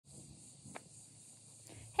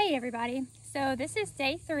Hey everybody, so this is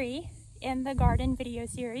day 3 in the garden video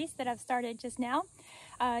series that I've started just now.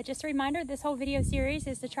 Just a reminder, this whole video series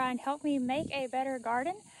is to try and help me make a better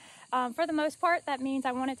garden. For the most part, that means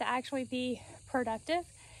I want it to actually be productive.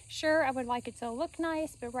 Sure, I would like it to look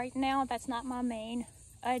nice, but right now that's not my main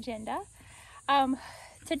agenda.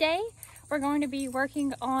 Today we're going to be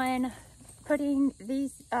working on putting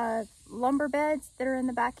these lumber beds that are in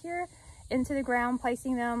the back here into the ground,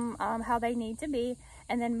 placing them how they need to be,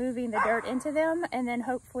 and then moving the dirt into them, and then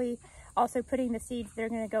hopefully also putting the seeds that are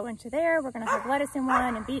going to go into there. We're going to have lettuce in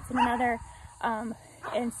one and beets in another,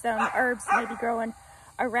 and some herbs maybe growing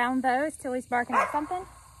around those. Tilly's barking at something.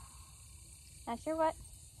 Not sure what.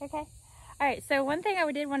 Okay. All right, so one thing I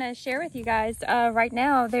did want to share with you guys right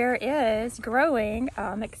now, there is growing,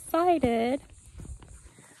 I'm excited,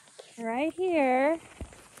 right here,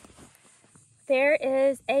 there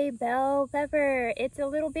is a bell pepper. It's a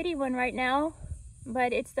little bitty one right now,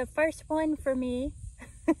 but it's the first one for me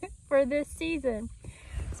for this season.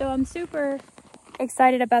 So I'm super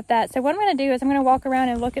excited about that. So what I'm going to do is I'm going to walk around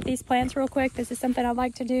and look at these plants real quick. This is something I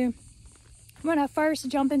like to do when I first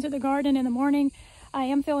jump into the garden in the morning. I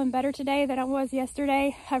am feeling better today than I was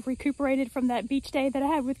yesterday. I've recuperated from that beach day that I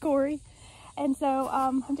had with Corey. And so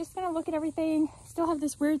I'm just going to look at everything. Still have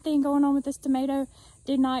this weird thing going on with this tomato.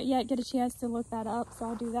 Did not yet get a chance to look that up, so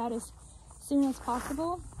I'll do that as soon as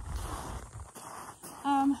possible.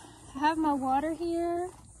 I have my water here,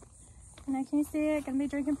 and I can see it. Gonna be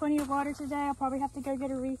drinking plenty of water today. I'll probably have to go get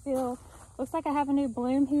a refill. Looks like I have a new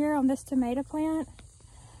bloom here on this tomato plant.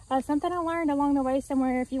 Something I learned along the way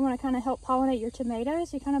somewhere, if you want to kind of help pollinate your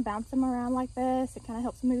tomatoes, you kind of bounce them around like this. It kind of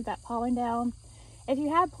helps move that pollen down. If you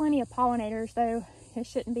have plenty of pollinators though, it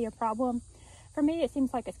shouldn't be a problem. For me, it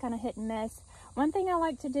seems like it's kind of hit and miss. One thing I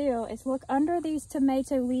like to do is look under these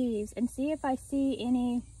tomato leaves and see if I see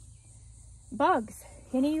any bugs,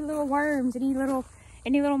 any little worms, any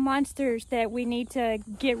little monsters that we need to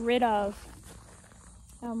get rid of.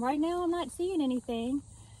 Right now I'm not seeing anything,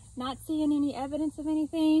 not seeing any evidence of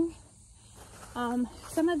anything.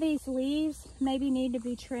 Some of these leaves maybe need to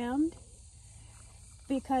be trimmed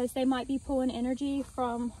because they might be pulling energy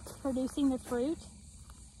from producing the fruit.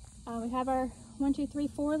 We have our 1, 2, 3,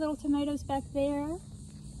 4 little tomatoes back there.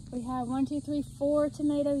 We have 1, 2, 3, 4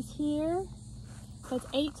 tomatoes here. That's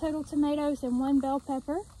 8 total tomatoes and 1 bell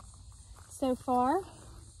pepper so far.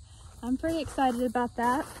 I'm pretty excited about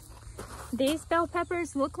that. These bell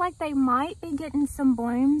peppers look like they might be getting some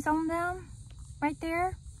blooms on them right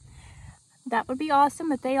there. That would be awesome,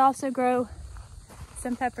 but they also grow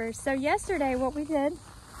some peppers. So yesterday what we did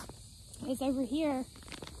is over here,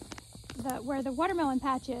 where the watermelon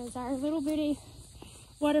patch is, our little bitty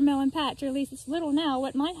watermelon patch, or at least it's little now.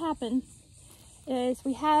 What might happen is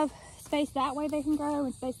we have space that way they can grow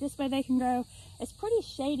and space this way they can grow. It's pretty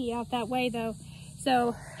shady out that way though,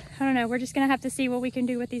 so I don't know, we're just gonna have to see what we can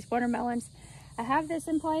do with these watermelons. I have this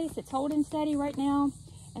in place, it's holding steady right now.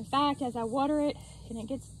 In fact, as I water it and it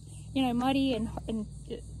gets, you know, muddy and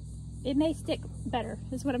it may stick better,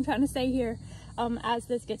 is what I'm trying to say here, as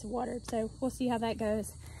this gets watered. So we'll see how that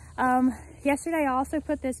goes. Yesterday I also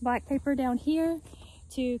put this black paper down here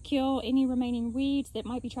to kill any remaining weeds that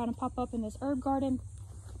might be trying to pop up in this herb garden.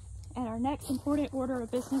 And our next important order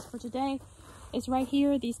of business for today is right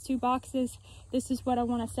here, these 2 boxes. This is what I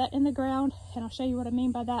want to set in the ground, and I'll show you what I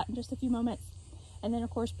mean by that in just a few moments. And then of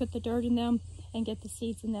course put the dirt in them and get the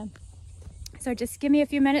seeds in them. So just give me a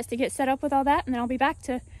few minutes to get set up with all that, and then I'll be back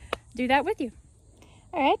to do that with you.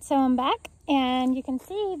 All right, so I'm back, and you can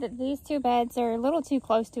see that these 2 beds are a little too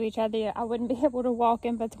close to each other. I wouldn't be able to walk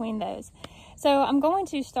in between those. So I'm going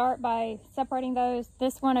to start by separating those.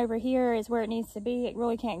 This one over here is where it needs to be. It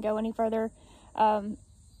really can't go any further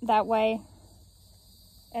that way.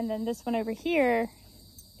 And then this one over here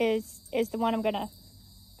is the one I'm gonna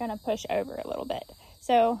push over a little bit.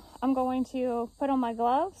 So I'm going to put on my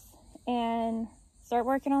gloves and start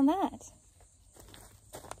working on that.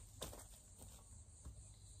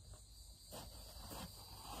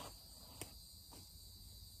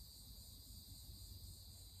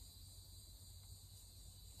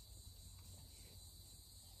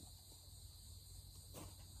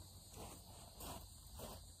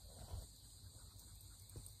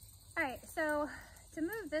 Alright, so to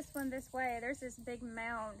move this one this way, there's this big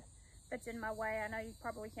mound that's in my way. I know you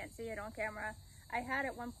probably can't see it on camera. I had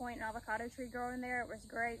at one point an avocado tree growing there. It was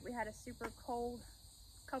great. We had a super cold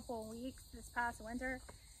couple of weeks this past winter,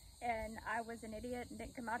 and I was an idiot and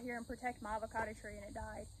didn't come out here and protect my avocado tree, and it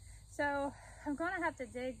died. So I'm going to have to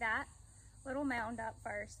dig that little mound up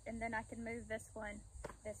first, and then I can move this one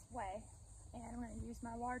this way. And I'm going to use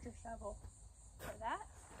my larger shovel for that.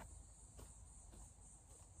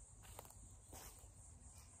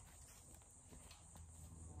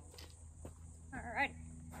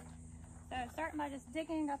 by just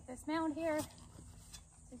digging up this mound here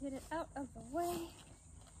to get it out of the way.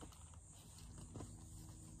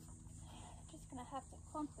 I'm just gonna have to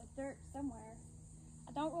clump the dirt somewhere.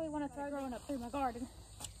 I don't really want to throw growing up through my garden.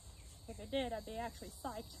 If it did, I'd be actually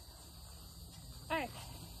psyched. Alright,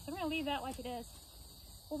 so I'm gonna leave that like it is.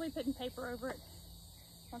 We'll be putting paper over it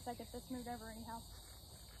once I get this moved over anyhow.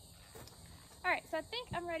 Alright, so I think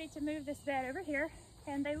I'm ready to move this bed over here,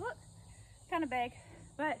 and they look kind of big,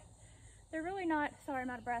 but they're really not. Sorry, I'm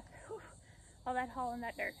out of breath. Whew, all that hauling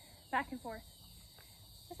that dirt back and forth.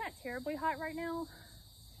 It's not terribly hot right now.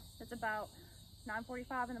 It's about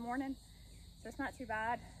 9:45 in the morning, so it's not too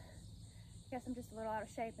bad. I guess I'm just a little out of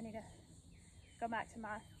shape. I need to go back to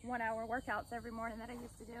my 1 hour workouts every morning that I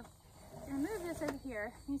used to do. I'm gonna move this over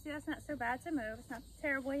here. You see, that's not so bad to move. It's not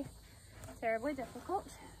terribly difficult.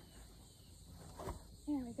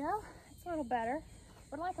 There we go. It's a little better.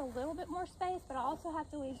 Would like a little bit more space, but I also have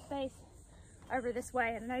to leave space over this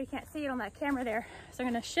way. And I know you can't see it on that camera there. So I'm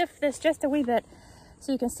gonna shift this just a wee bit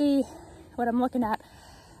so you can see what I'm looking at.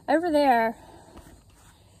 Over there,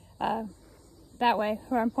 that way,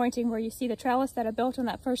 where I'm pointing, where you see the trellis that I built on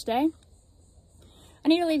that first day, I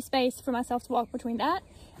need to leave space for myself to walk between that,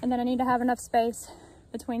 and then I need to have enough space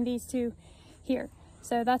between these two here.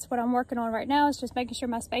 So that's what I'm working on right now, is just making sure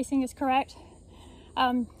my spacing is correct.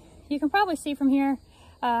 You can probably see from here,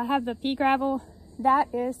 I have the pea gravel.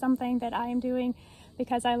 That is something that I am doing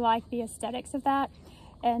because I like the aesthetics of that.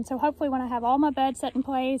 And so hopefully when I have all my beds set in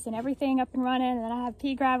place and everything up and running, and then I have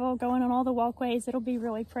pea gravel going on all the walkways, it'll be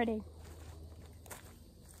really pretty.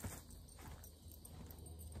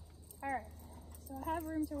 All right, so I have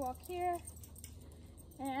room to walk here,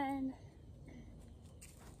 and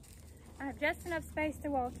I have just enough space to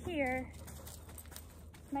walk here.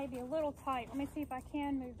 Maybe a little tight. Let me see if I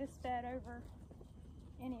can move this bed over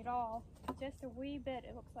any at all. Just a wee bit,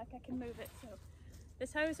 it looks like I can move it. So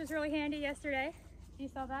this hose was really handy yesterday. You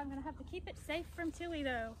saw that. I'm gonna have to keep it safe from Tilly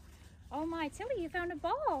though. Oh my, Tilly, you found a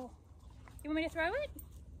ball. You want me to throw it?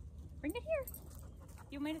 Bring it here.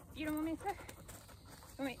 You don't want me to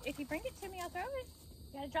throw it? If you bring it to me, I'll throw it.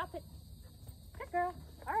 You gotta drop it. Good girl.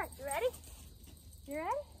 All right, you ready? You ready?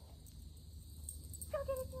 Go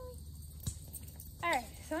get it, Tilly. All right,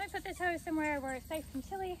 so let me put this hose somewhere where it's safe from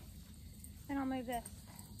Tilly, and I'll move this.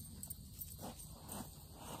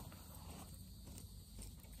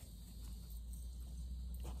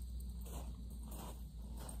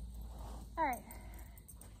 All right,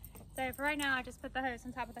 so for right now, I just put the hose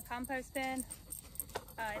on top of the compost bin.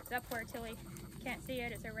 It's up where Tilly can't see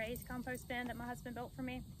it. It's a raised compost bin that my husband built for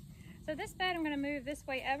me. So this bed, I'm gonna move this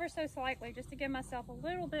way ever so slightly just to give myself a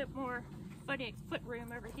little bit more foot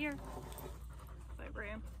room over here.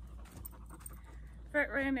 Foot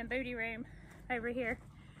room and booty room over here.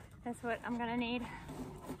 That's what I'm gonna need.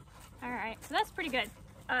 All right, so that's pretty good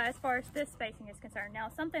as far as this spacing is concerned. Now,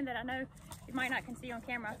 something that I know you might not can see on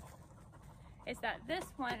camera is that this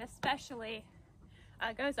one especially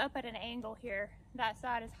goes up at an angle here. That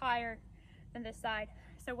side is higher than this side.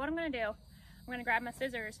 So what I'm gonna do, I'm gonna grab my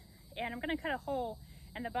scissors and I'm gonna cut a hole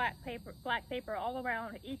in the black paper all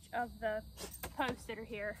around each of the posts that are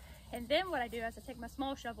here. And then what I do is I take my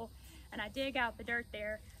small shovel and I dig out the dirt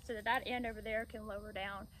there so that that end over there can lower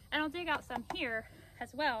down. And I'll dig out some here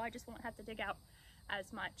as well. I just won't have to dig out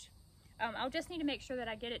as much. I'll just need to make sure that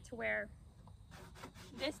I get it to where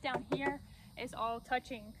this down here is all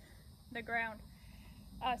touching the ground.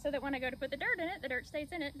 So that when I go to put the dirt in it, the dirt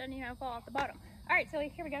stays in it, doesn't, you know, fall off the bottom. All right, Tilly,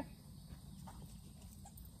 here we go.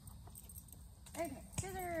 Okay,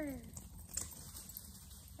 scissors.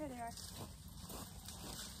 There they are.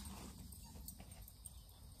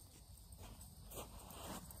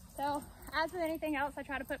 So, as with anything else, I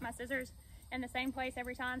try to put my scissors in the same place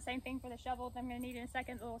every time. Same thing for the shovel. I'm going to need in a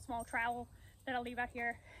second a little small trowel that I'll leave out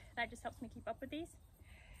here. That just helps me keep up with these.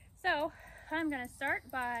 So, I'm going to start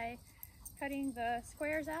by cutting the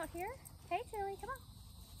squares out here. Hey, Tilly, come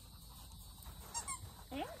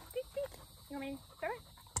on. And peek, peek. You want me to throw it?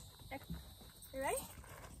 Okay. You ready?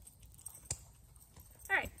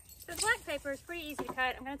 All right. So the black paper is pretty easy to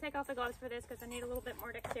cut. I'm going to take off the gloves for this because I need a little bit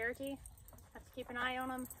more dexterity. Have to keep an eye on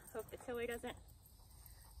them. Hope that Tilly doesn't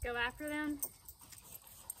go after them.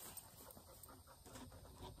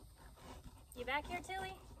 You back here,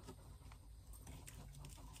 Tilly?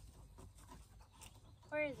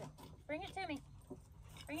 Where is it? Bring it to me.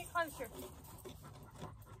 Bring it closer.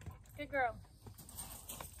 Good girl.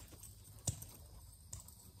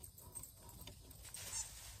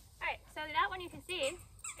 Alright, so that one you can see.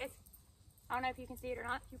 I don't know if you can see it or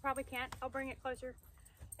not. You probably can't. I'll bring it closer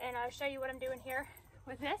and show you what I'm doing here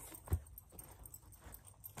with this.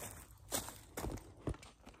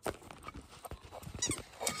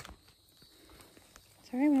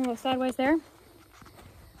 Sorry, I'm gonna go sideways there.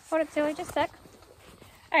 Hold up, Tilly, just a sec.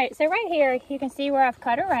 All right, so right here, you can see where I've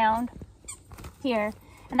cut around here.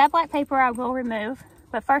 And that black paper I will remove.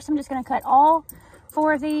 But first I'm just gonna cut all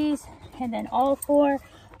 4 of these and then all 4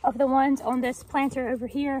 of the ones on this planter over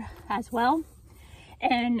here as well.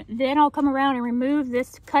 And then I'll come around and remove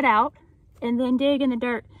this cutout and then dig in the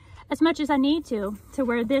dirt as much as I need to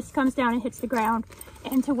where this comes down and hits the ground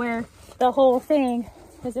and to where the whole thing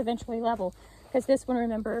is eventually level. Because this one,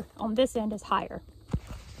 remember, on this end is higher.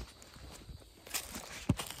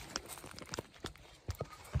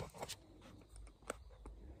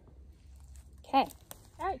 Okay.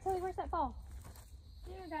 All right, Tilly, where's that ball?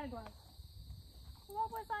 You got a glove. What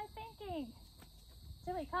was I thinking?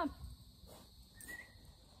 Tilly, come.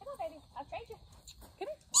 Come on, baby. I'll trade you. Come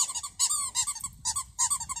here.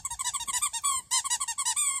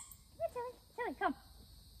 Come here, Tilly. Tilly, come.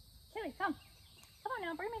 Tilly, come. Come on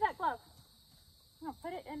now, bring me that glove. I'm gonna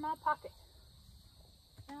put it in my pocket.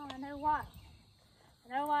 Now I know why. I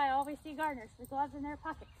know why I always see gardeners with gloves in their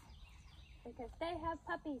pockets. Because they have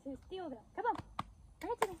puppies who steal them. Come on.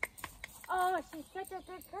 Bring it to me. Oh, she's such a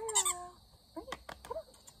good girl. Bring it. Come on.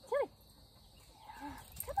 Tilly. Come on.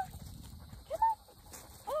 Come on.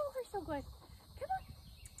 Oh, we're so good. Come on.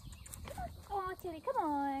 Come on. Oh, Tilly, come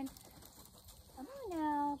on. Come on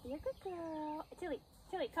now. Be a good girl. Tilly.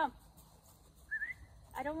 Tilly, come.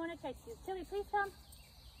 I don't want to chase you. Tilly, please come.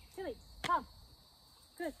 Tilly, come.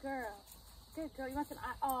 Good girl. Good girl. You want some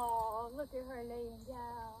ice? Oh, look at her laying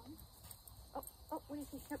down. Oh, what do you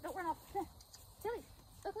see? No, don't run off. Tilly,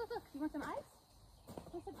 look, look, look. You want some ice?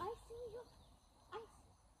 Want some ice, Tilly? Look. Ice.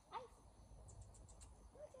 Ice.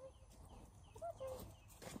 Come on, Tilly. Come on, Tilly.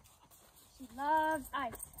 She loves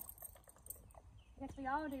ice. I guess we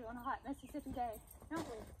all do on a hot Mississippi day, don't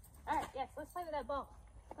we? All right, yes, let's play with that ball.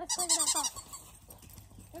 Let's play with that ball.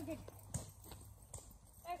 Go get it.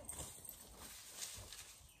 There it is.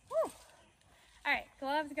 Woo. All right,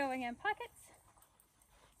 gloves going in pockets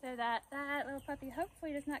so that that little puppy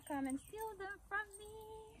hopefully does not come and steal them from me.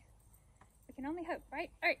 We can only hope, right?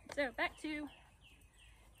 All right, so back to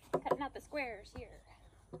cutting out the squares here.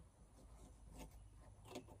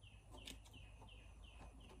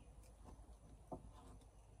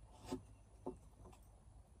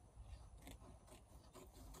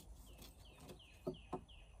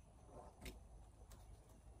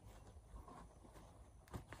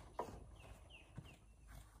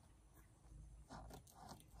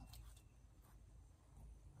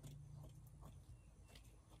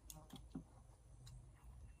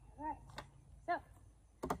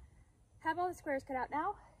 Have all the squares cut out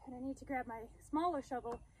now, and I need to grab my smaller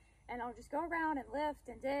shovel and I'll just go around and lift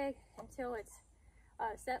and dig until it's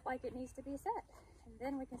set like it needs to be set, and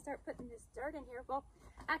then we can start putting this dirt in here. Well,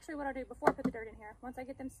 actually what I'll do before I put the dirt in here, once I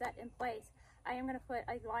get them set in place, I am going to put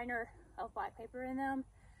a liner of black paper in them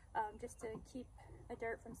just to keep the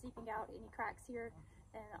dirt from seeping out any cracks here.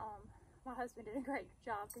 And my husband did a great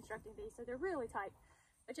job constructing these, so they're really tight,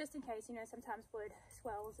 but just in case, you know, sometimes wood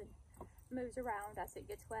swells and moves around as it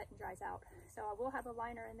gets wet and dries out. So I will have a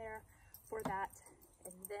liner in there for that,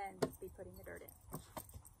 and then be putting the dirt in.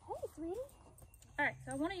 Hey, sweetie. All right,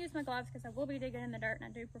 so I want to use my gloves because I will be digging in the dirt, and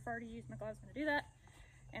I do prefer to use my gloves when I do that.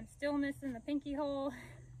 I'm still missing the pinky hole.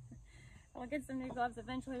 I'll get some new gloves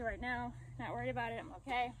eventually. Right now, not worried about it. I'm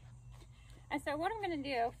okay. And so what I'm going to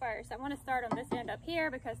do first, I want to start on this end up here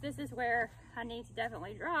because this is where I need to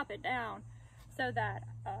definitely drop it down so that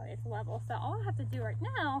it's level. So all I have to do right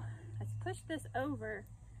now is push this over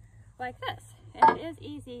like this, and it is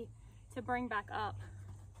easy to bring back up.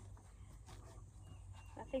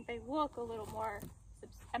 I think they look a little more,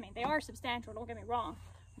 I mean, they are substantial, don't get me wrong.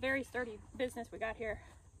 Very sturdy business we got here,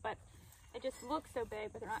 but it just looks so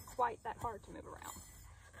big, but they're not quite that hard to move around.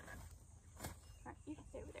 All right, you can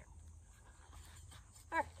stay over there.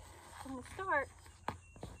 All right, I'm gonna start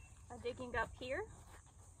by digging up here,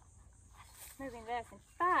 moving this. In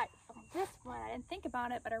fact, on this one, I didn't think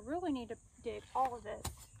about it, but I really need to dig all of this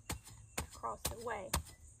across the way.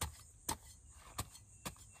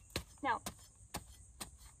 Now,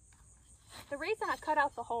 the reason I cut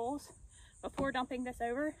out the holes before dumping this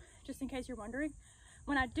over, just in case you're wondering,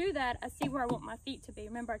 when I do that, I see where I want my feet to be.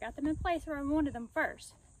 Remember, I got them in place where I wanted them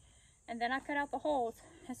first, and then I cut out the holes.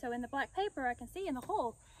 And so in the black paper, I can see in the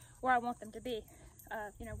hole where I want them to be,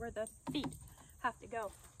 you know, where the feet have to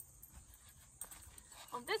go.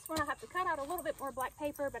 On this one, I have to cut out a little bit more black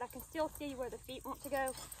paper, but I can still see where the feet want to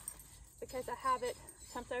go because I have it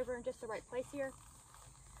tumped over in just the right place here.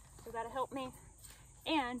 So that'll help me.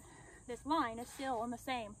 And this line is still on the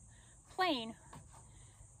same plane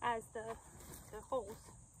as the holes,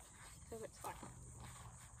 so it's fine.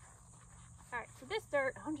 All right, So this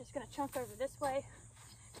dirt, I'm just gonna chunk over this way.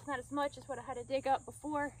 Not as much as what I had to dig up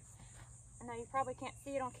before. I know you probably can't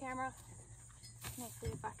see it on camera. Let me see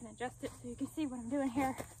if I can adjust it so you can see what I'm doing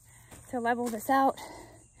here to level this out.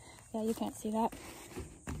 Yeah, you can't see that.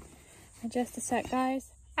 Just a sec, guys.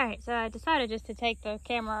 All right, so I decided just to take the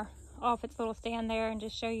camera off its little stand there and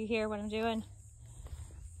just show you here what I'm doing.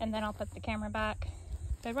 And then I'll put the camera back.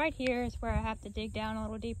 So right here is where I have to dig down a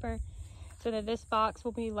little deeper so that this box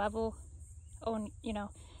will be level on, you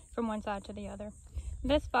know, from one side to the other.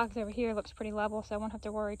 This box over here looks pretty level, so I won't have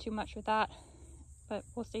to worry too much with that, but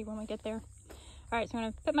we'll see when we get there. All right, so I'm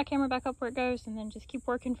gonna put my camera back up where it goes and then just keep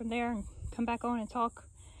working from there and come back on and talk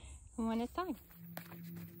when it's time.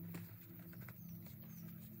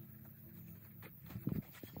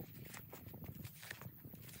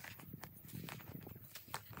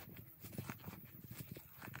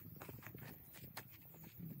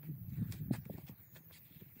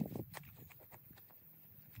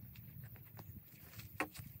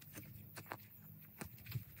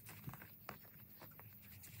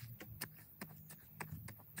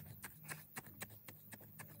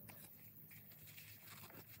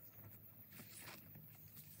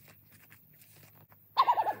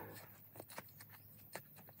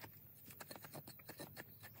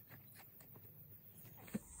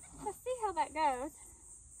 How that goes.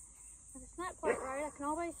 If it's not quite right, I can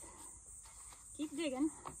always keep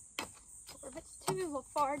digging. Or if it's too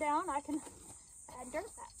far down, I can add dirt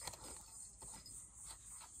back.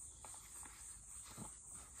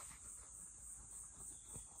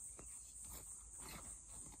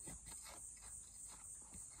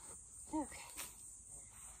 Okay.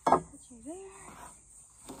 Put you there.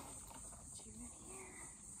 Put you in here.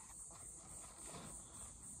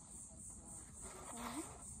 Alright.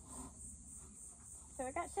 So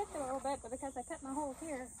it got shifted a little bit, but because I cut my holes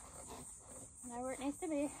here, I know where it needs to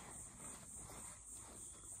be.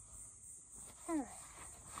 Alright.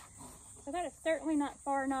 So that is certainly not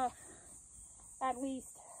far enough, at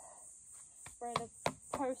least where the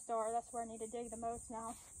posts are. That's where I need to dig the most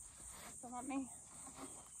now. So let me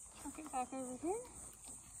chunk it back over here.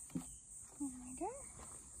 There we go.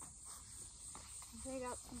 Dig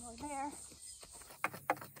out some more there.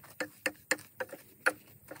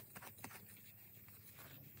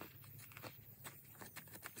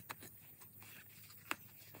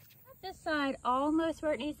 This side almost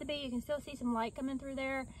where it needs to be. You can still see some light coming through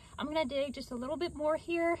there. I'm gonna dig just a little bit more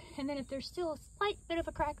here, and then if there's still a slight bit of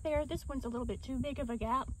a crack there, this one's a little bit too big of a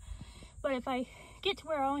gap. But if I get to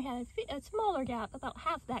where I only have a smaller gap, about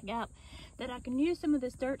half that gap, that I can use some of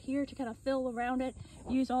this dirt here to kind of fill around it,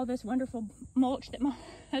 use all this wonderful mulch that my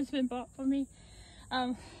husband bought for me.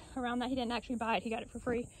 Around that, he didn't actually buy it, he got it for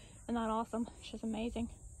free. Isn't that awesome? It's just amazing.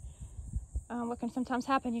 What can sometimes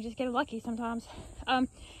happen, you just get lucky sometimes. And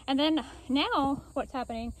then now what's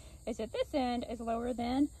happening is that this end is lower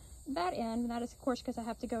than that end, and that is of course because I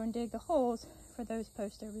have to go and dig the holes for those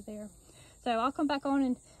posts over there. So I'll come back on,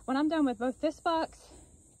 and when I'm done with both this box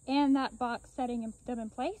and that box setting them in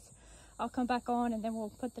place, I'll come back on and then we'll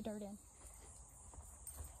put the dirt in.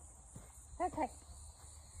 Okay,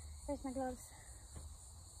 there's my gloves.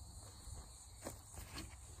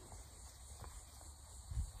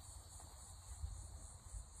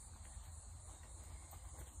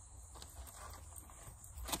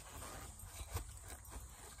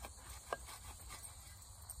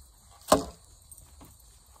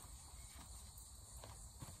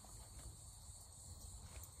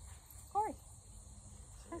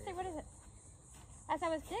 What is it? As I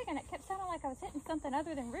was digging, it kept sounding like I was hitting something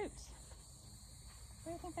other than roots.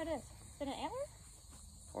 What do you think that is? Is it an antler?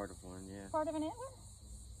 Part of one, yeah. Part of an antler?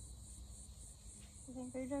 You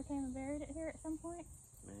think Bujo came and buried it here at some point?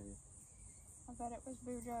 Maybe. I bet it was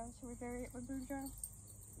Bujo. Should we bury it with Bujo?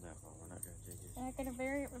 No, we're not going to dig it. You're not going to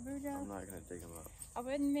bury it with Bujo? I'm not going to dig him up. I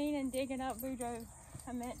wouldn't mean in digging up Bujo.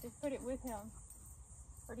 I meant to put it with him.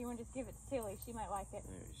 Or do you want to just give it to Tilly? She might like it.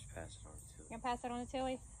 Maybe just pass it on to Tilly. You gonna pass it on to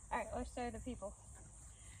Tilly? Alright, let's show the people.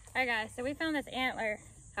 Alright guys, so we found this antler.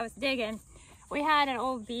 I was digging. We had an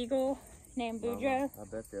old beagle named Bujo. I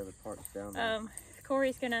bet the other part's down there.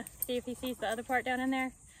 Corey's gonna see if he sees the other part down in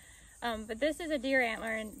there. But this is a deer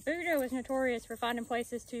antler, and Bujo was notorious for finding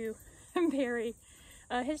places to bury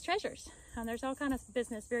his treasures. There's all kind of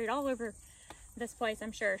business buried all over this place,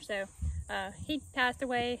 I'm sure. So he passed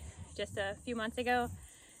away just a few months ago.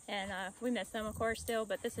 And we miss them, of course, still,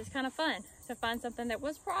 but this is kind of fun to find something that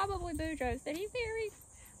was probably Bujo's that he buried.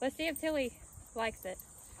 Let's see if Tilly likes it.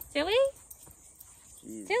 Tilly?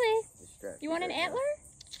 Jeez, Tilly? You want an antler?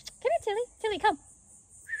 Come here, Tilly. Tilly, come.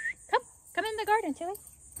 Come in the garden, Tilly.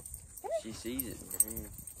 Come here. She sees it in your hand.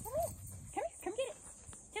 Come here. Come get it.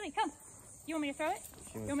 Tilly, come. You want me to throw it?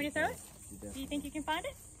 You want me to throw it? You Do you think you can find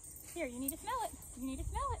it? Here, you need to smell it. You need to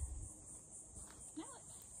smell it. Smell it.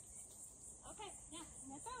 Okay, now I'm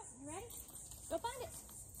gonna throw it. You ready? Go find it.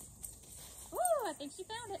 Ooh, I think she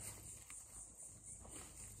found it.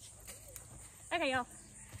 Okay, y'all.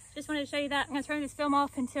 Just wanted to show you that. I'm gonna turn this film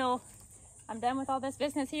off until I'm done with all this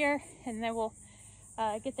business here, and then we'll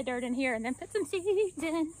get the dirt in here and then put some seeds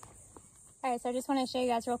in. All right, so I just wanted to show you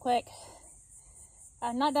guys real quick.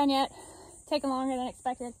 I'm not done yet. Taking longer than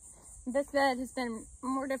expected. This bed has been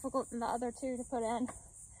more difficult than the other two to put in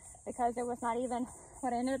because it was not even.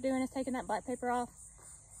 What I ended up doing is taking that black paper off,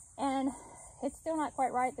 and it's still not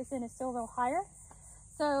quite right. This end is still a little higher.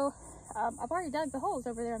 So I've already dug the holes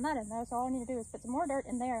over there in that end though, so all I need to do is put some more dirt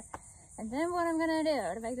in there. And then what I'm gonna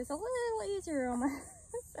do to make this a little easier on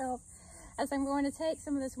myself is I'm going to take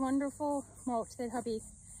some of this wonderful mulch that hubby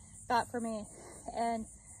got for me and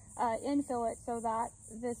infill it so that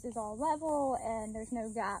this is all level and there's no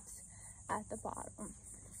gaps at the bottom.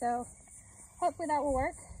 So hopefully that will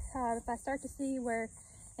work. If I start to see where,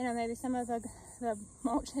 you know, maybe some of the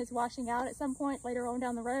mulch is washing out at some point later on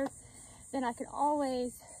down the road, then I can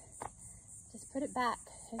always just put it back.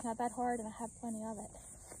 It's not that hard and I have plenty of it.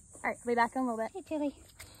 All right, I'll be back in a little bit. Hey, Tilly.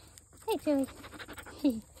 Hey,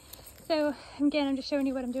 Tilly. So again, I'm just showing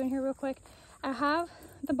you what I'm doing here real quick. I have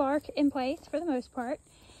the bark in place for the most part.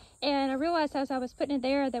 And I realized as I was putting it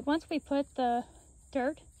there that once we put the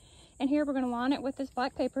dirt in here, we're going to line it with this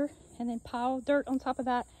black paper and then pile dirt on top of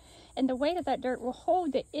that. And the weight of that dirt will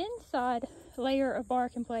hold the inside layer of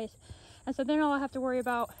bark in place. And so then all I have to worry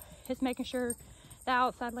about is making sure the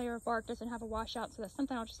outside layer of bark doesn't have a washout. So that's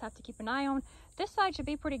something I'll just have to keep an eye on. This side should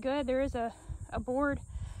be pretty good. There is a board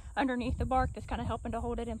underneath the bark that's kind of helping to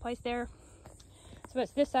hold it in place there. So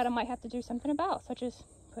it's this side I might have to do something about, such as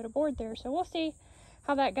put a board there. So we'll see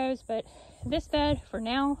how that goes, but this bed for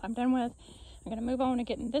now I'm done with. I'm gonna move on to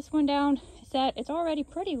getting this one down set. It's already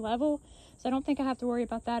pretty level, so I don't think I have to worry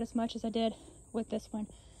about that as much as I did with this one.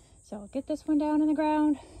 So I'll get this one down in the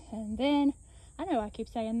ground, and then I know I keep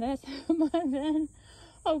saying this, but then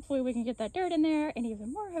hopefully we can get that dirt in there, and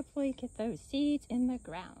even more hopefully get those seeds in the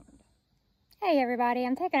ground. Hey everybody,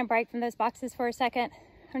 I'm taking a break from those boxes for a second.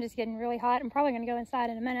 I'm just getting really hot. I'm probably going to go inside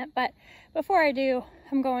in a minute, but before I do,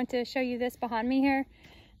 I'm going to show you this behind me here.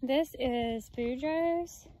 This is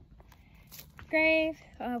Boudreaux's grave.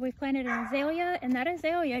 We've planted an azalea, and that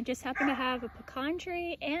azalea just happened to have a pecan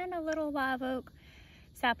tree and a little live oak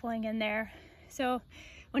sapling in there. So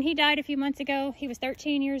when he died a few months ago, he was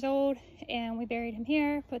 13 years old, and we buried him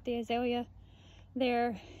here, put the azalea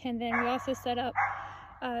there, and then we also set up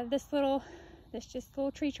this little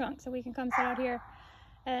tree trunk so we can come sit out here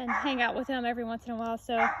and hang out with him every once in a while.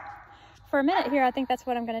 So for a minute here, I think that's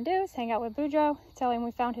what I'm going to do, is hang out with Boudreaux, tell him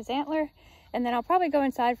we found his antler, and then I'll probably go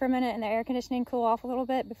inside for a minute and the air conditioning cool off a little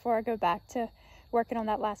bit before I go back to working on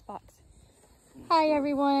that last box. Hi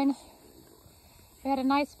everyone. We had a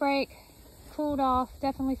nice break, cooled off,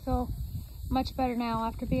 definitely feel much better now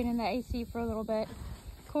after being in the AC for a little bit.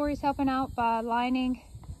 Corey's helping out by lining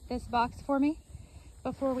this box for me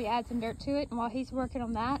before we add some dirt to it, and while he's working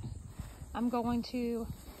on that, I'm going to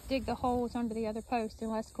dig the holes under the other post.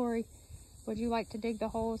 Unless, Corey, would you like to dig the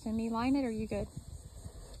holes and me line it, or are you good?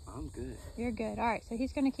 I'm good. You're good. All right, so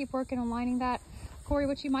he's going to keep working on lining that. Corey,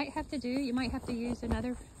 what you might have to do, you might have to use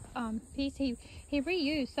another piece. He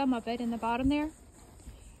reused some of it in the bottom there.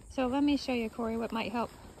 So let me show you, Corey, what might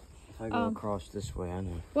help. If I go across this way, I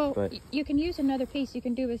know. Well, but you can use another piece. You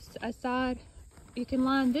can do a side. You can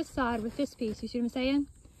line this side with this piece. You see what I'm saying?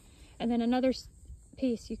 And then another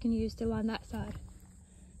piece you can use to line that side.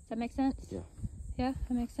 Does that make sense? Yeah. Yeah,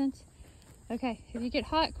 that makes sense? Okay, if you get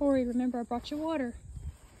hot, Corey, remember I brought you water.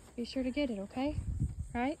 Be sure to get it, okay?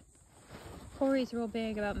 Right? Corey's real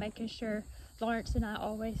big about making sure Lawrence and I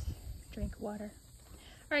always drink water.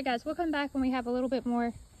 All right, guys, we'll come back when we have a little bit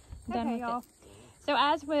more done with it. So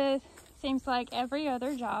as with, seems like every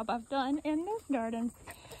other job I've done in this garden,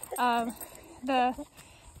 the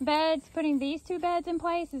beds, putting these two beds in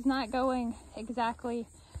place is not going exactly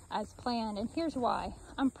as planned, and here's why.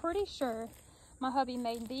 I'm pretty sure my hubby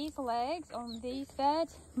made these legs on these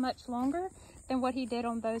beds much longer than what he did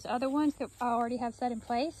on those other ones that I already have set in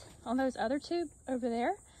place. On those other two over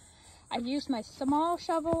there, I used my small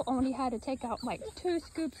shovel, only had to take out like 2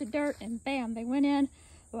 scoops of dirt, and bam, they went in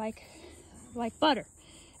like butter.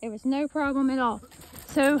 It was no problem at all.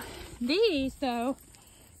 So these though,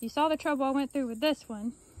 you saw the trouble I went through with this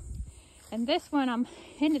one. And this one, I'm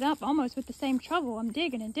ended up almost with the same trouble. I'm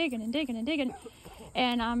digging and digging and digging and digging.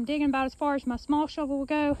 And I'm digging about as far as my small shovel will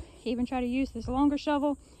go. Even try to use this longer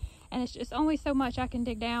shovel. And it's just only so much I can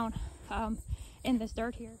dig down in this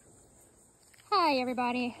dirt here. Hi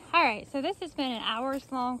everybody. Alright, so this has been an hours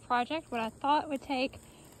long project. What I thought would take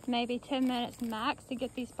maybe 10 minutes max to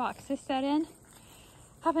get these boxes set in.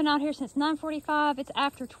 I've been out here since 9:45. It's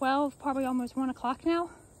after 12, probably almost 1 o'clock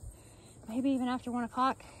now. Maybe even after 1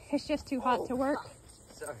 o'clock. It's just too hot to work.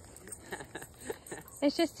 Sorry.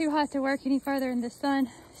 It's just too hot to work any further in the sun.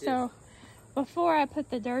 So before I put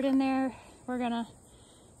the dirt in there, we're gonna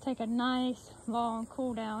take a nice long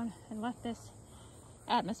cool down and let this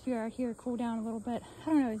atmosphere out here cool down a little bit. I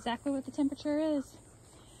don't know exactly what the temperature is.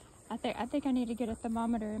 I think I need to get a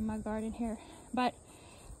thermometer in my garden here, but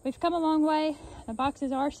we've come a long way. The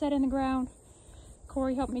boxes are set in the ground.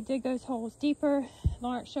 Corey helped me dig those holes deeper.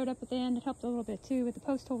 Lawrence showed up at the end and helped a little bit too with the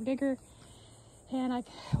post hole digger, and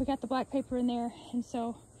we got the black paper in there, and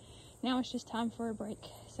so now it's just time for a break.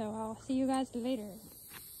 So I'll see you guys later.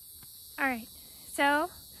 All right, so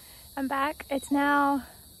I'm back. It's now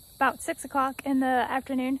about 6 o'clock in the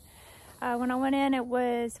afternoon. When I went in, it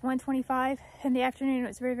was 1:25 in the afternoon. It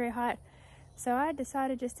was very, very hot. So I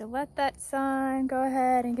decided just to let that sun go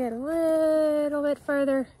ahead and get a little bit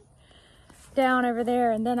further down over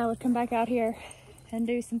there, and then I would come back out here and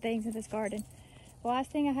do some things in this garden. The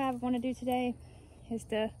last thing I want to do today is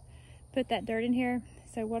to put that dirt in here.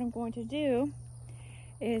 So what I'm going to do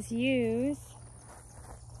is use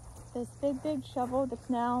this big shovel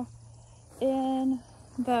that's now in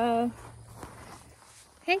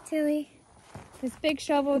hey Tilly, this big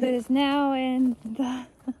shovel that is now in the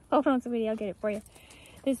hold on sweetie, I'll get it for you.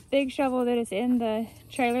 This big shovel that is in the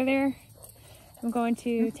trailer there, I'm going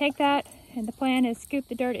to take that, and the plan is scoop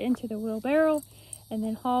the dirt into the wheelbarrow and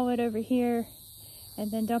then haul it over here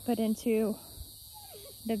and then dump it into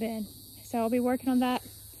the bin. So I'll be working on that,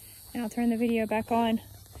 and I'll turn the video back on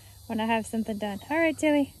when I have something done. All right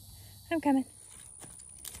Tilly, I'm coming.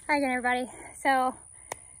 Hi again everybody. So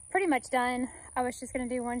pretty much done. I was just gonna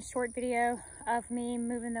do one short video of me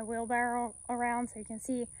moving the wheelbarrow around so you can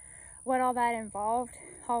see what all that involved,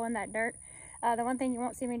 hauling that dirt. The one thing you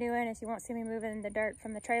won't see me doing is you won't see me moving the dirt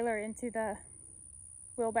from the trailer into the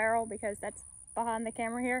wheelbarrow because that's behind the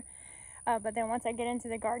camera here. But then once I get into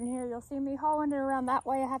the garden here, you'll see me hauling it around that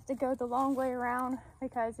way. I have to go the long way around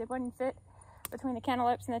because it wouldn't fit between the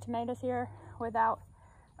cantaloupes and the tomatoes here without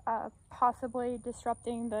possibly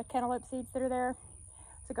disrupting the cantaloupe seeds that are there.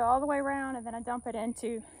 So go all the way around, and then I dump it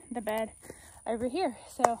into the bed over here.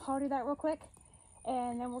 So I'll do that real quick,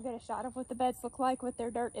 and then we'll get a shot of what the beds look like with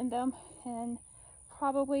their dirt in them, and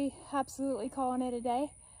probably absolutely calling it a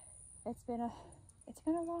day. It's been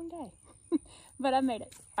a long day, but I made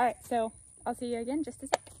it. All right, so I'll see you again in just a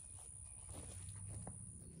sec.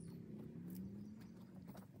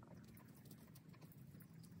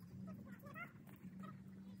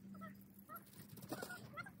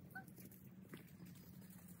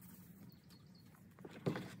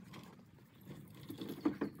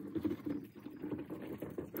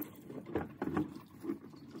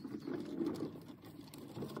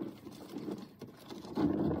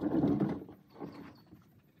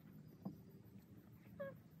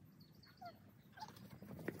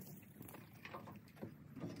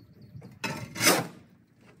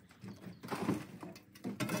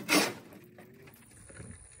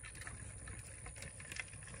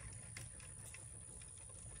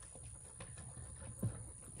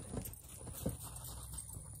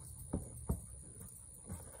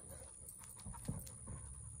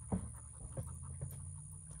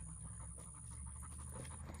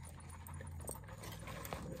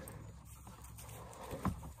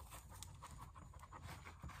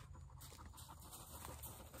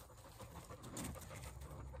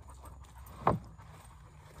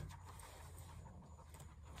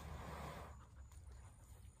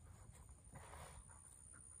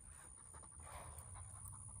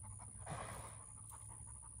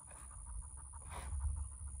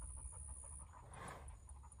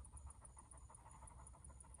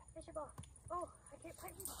 Fish ball. Oh, I can't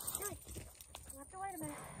find it. Tilly, you have to wait a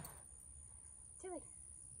minute. Tilly,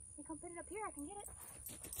 you come put it up here, I can get it.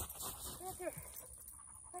 Get up here.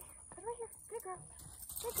 Right here. Put it right here. Good girl.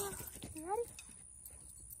 Good girl. You ready?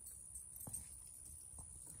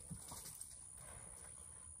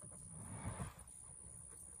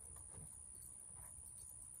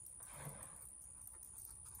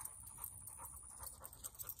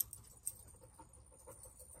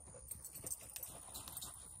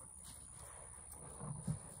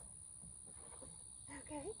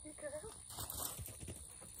 Okay, good girl.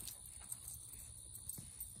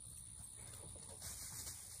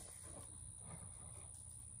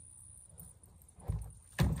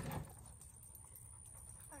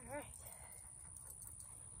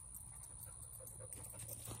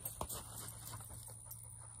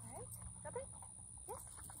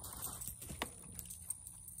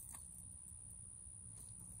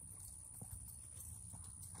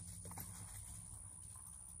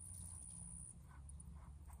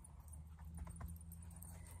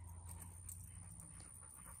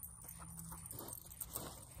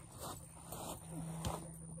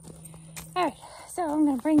 All right, so I'm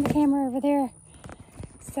gonna bring the camera over there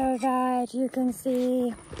so that you can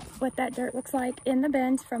see what that dirt looks like in the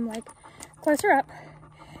bins from like closer up.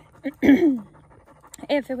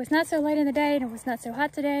 If it was not so late in the day and it was not so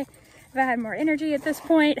hot today, if I had more energy at this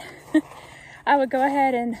point, I would go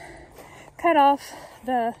ahead and cut off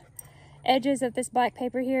the edges of this black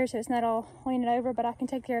paper here so it's not all leaning over, but I can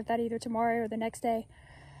take care of that either tomorrow or the next day,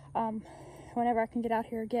 whenever I can get out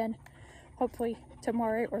here again, hopefully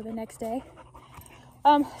tomorrow or the next day.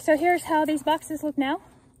 So here's how these boxes look now.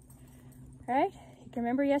 All right, you can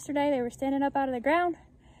remember yesterday they were standing up out of the ground,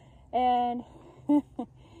 and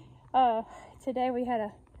today we had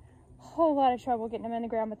a whole lot of trouble getting them in the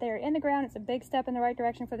ground, but they are in the ground. It's a big step in the right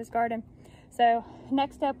direction for this garden. So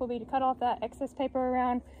next step will be to cut off that excess paper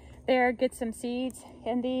around there, get some seeds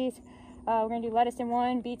in these. We're gonna do lettuce in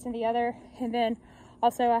one, beets in the other, and then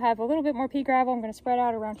also I have a little bit more pea gravel I'm gonna spread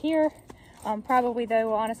out around here. Probably though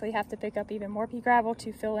we'll honestly have to pick up even more pea gravel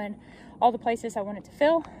to fill in all the places I want it to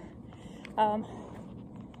fill.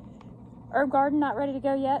 Herb garden not ready to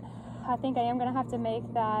go yet. I think I am gonna have to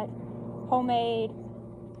make that homemade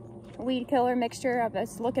weed killer mixture. I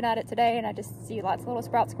was looking at it today and I just see lots of little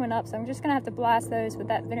sprouts coming up, so I'm just gonna have to blast those with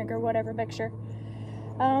that vinegar whatever mixture.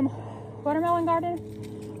 Watermelon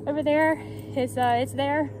garden over there is it's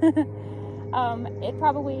there. It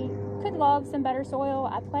probably could love some better soil.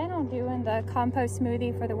 I plan on doing the compost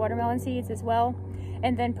smoothie for the watermelon seeds as well,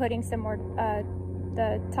 and then putting some more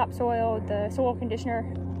the topsoil, the soil conditioner,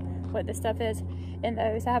 what this stuff is, in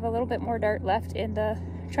those. I have a little bit more dirt left in the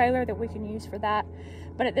trailer that we can use for that,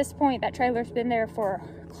 but at this point that trailer's been there for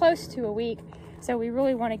close to a week, so we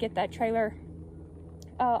really want to get that trailer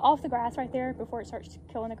off the grass right there before it starts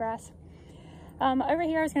killing the grass. Over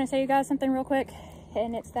here I was going to show you guys something real quick,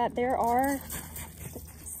 and it's that there are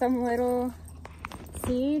some little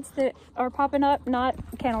seeds that are popping up, not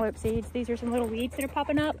cantaloupe seeds. These are some little weeds that are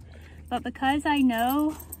popping up, but because I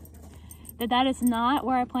know that that is not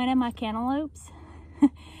where I planted my cantaloupes,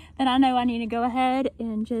 then I know I need to go ahead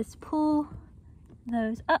and just pull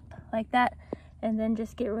those up like that and then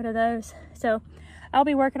just get rid of those. So I'll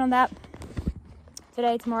be working on that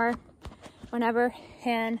today, tomorrow, whenever,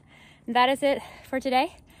 and that is it for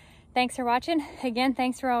today. Thanks for watching. Again,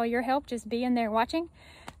 thanks for all your help just being there watching,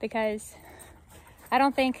 because I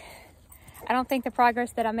don't think the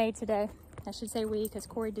progress that I made today, I should say we, because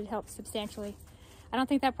Corey did help substantially, I don't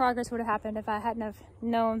think that progress would have happened if I hadn't have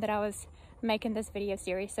known that I was making this video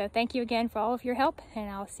series. So thank you again for all of your help, and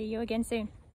I'll see you again soon.